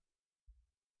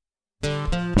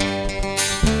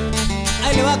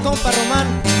compa Román,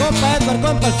 compa Edward,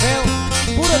 compa el feo,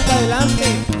 puro para adelante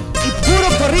y puro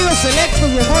corrido selecto,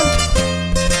 viejón.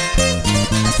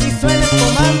 Así suena el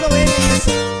Comando NS.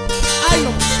 ¡Ay,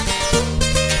 no!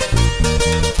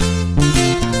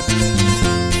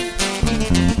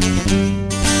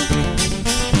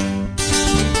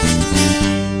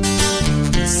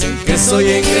 Dicen que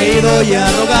soy engreído y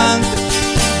arrogante,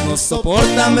 no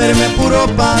soportan verme puro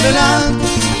para adelante.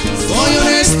 Soy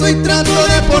honesto y trato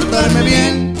de portarme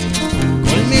bien,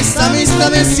 con mis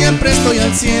amistades siempre estoy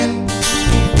al 100.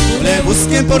 No le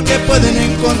busquen porque pueden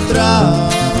encontrar,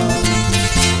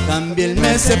 también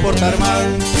me sé portar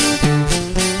mal.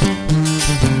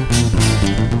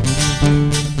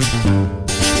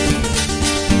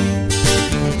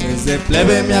 Desde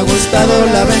plebe me ha gustado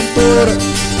la aventura,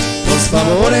 los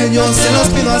favores yo se los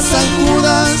pido a San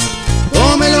Judas.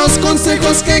 Tome los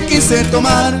consejos que quise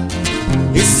tomar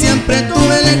y siempre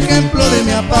tuve el ejemplo de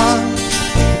mi papá.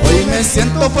 Hoy me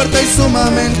siento fuerte y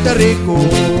sumamente rico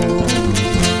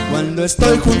cuando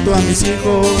estoy junto a mis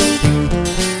hijos.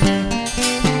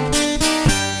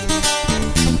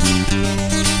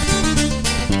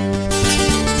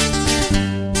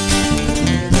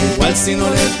 Igual si no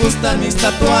les gustan mis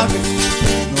tatuajes,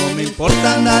 no me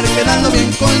importa andar quedando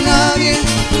bien con nadie.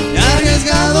 Me he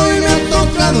arriesgado y me ha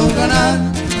tocado ganar,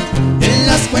 en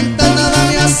las cuentas nada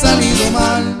me ha salido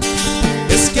mal.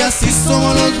 Es que así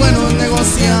somos los buenos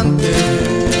negociantes.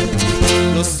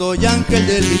 Yo soy Ángel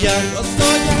del Villar, Yo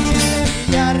soy Ángel del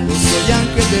Villar, yo soy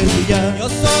Ángel del Villar, yo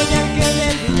soy Ángel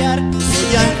del Villar,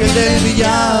 soy Ángel del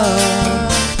Villar.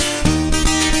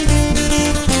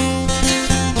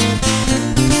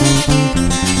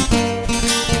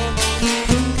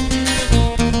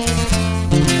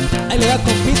 Ahí le da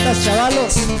compitas,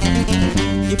 chavalos,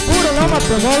 y puro Loma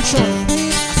Promotion,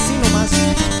 así nomás.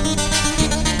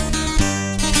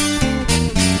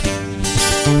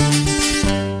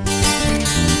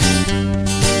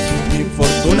 Mi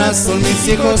fortuna son mis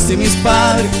hijos y mis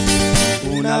padres.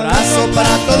 Un abrazo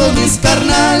para todos mis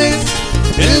carnales.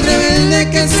 El rebelde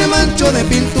que se manchó de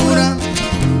pintura,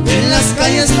 en las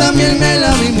calles también me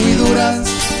la vi muy duras.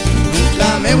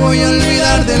 Nunca me voy a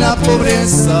olvidar de la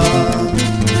pobreza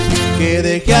que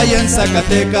dejé allá en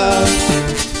Zacatecas.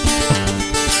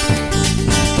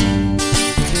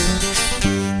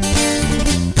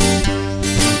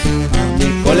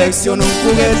 Mi colección un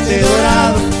juguete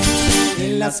dorado,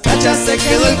 en las cachas se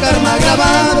quedó el karma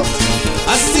grabado,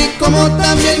 así como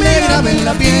también me grabé en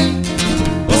la piel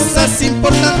cosas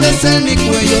importantes en mi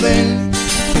cuello de él.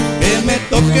 Que me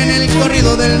toque en el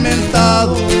corrido del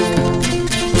mentado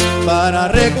para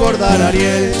recordar a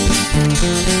Ariel.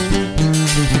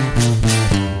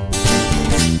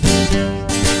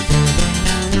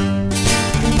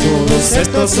 Todos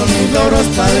estos son mis logros,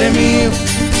 Padre mío,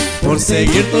 por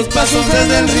seguir tus pasos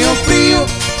desde el río frío.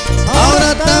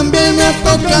 Ahora también me ha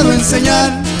tocado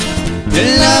enseñar que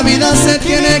en la vida se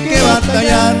tiene que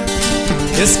batallar.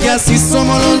 Es que así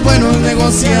somos los buenos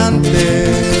negociantes.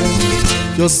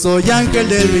 Yo soy Ángel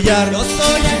del Villar, Yo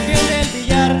soy Ángel del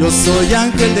Villar, yo soy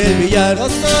Ángel del Villar, yo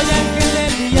soy Ángel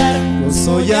del Villar, yo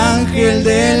soy Ángel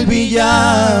del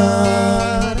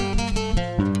Villar.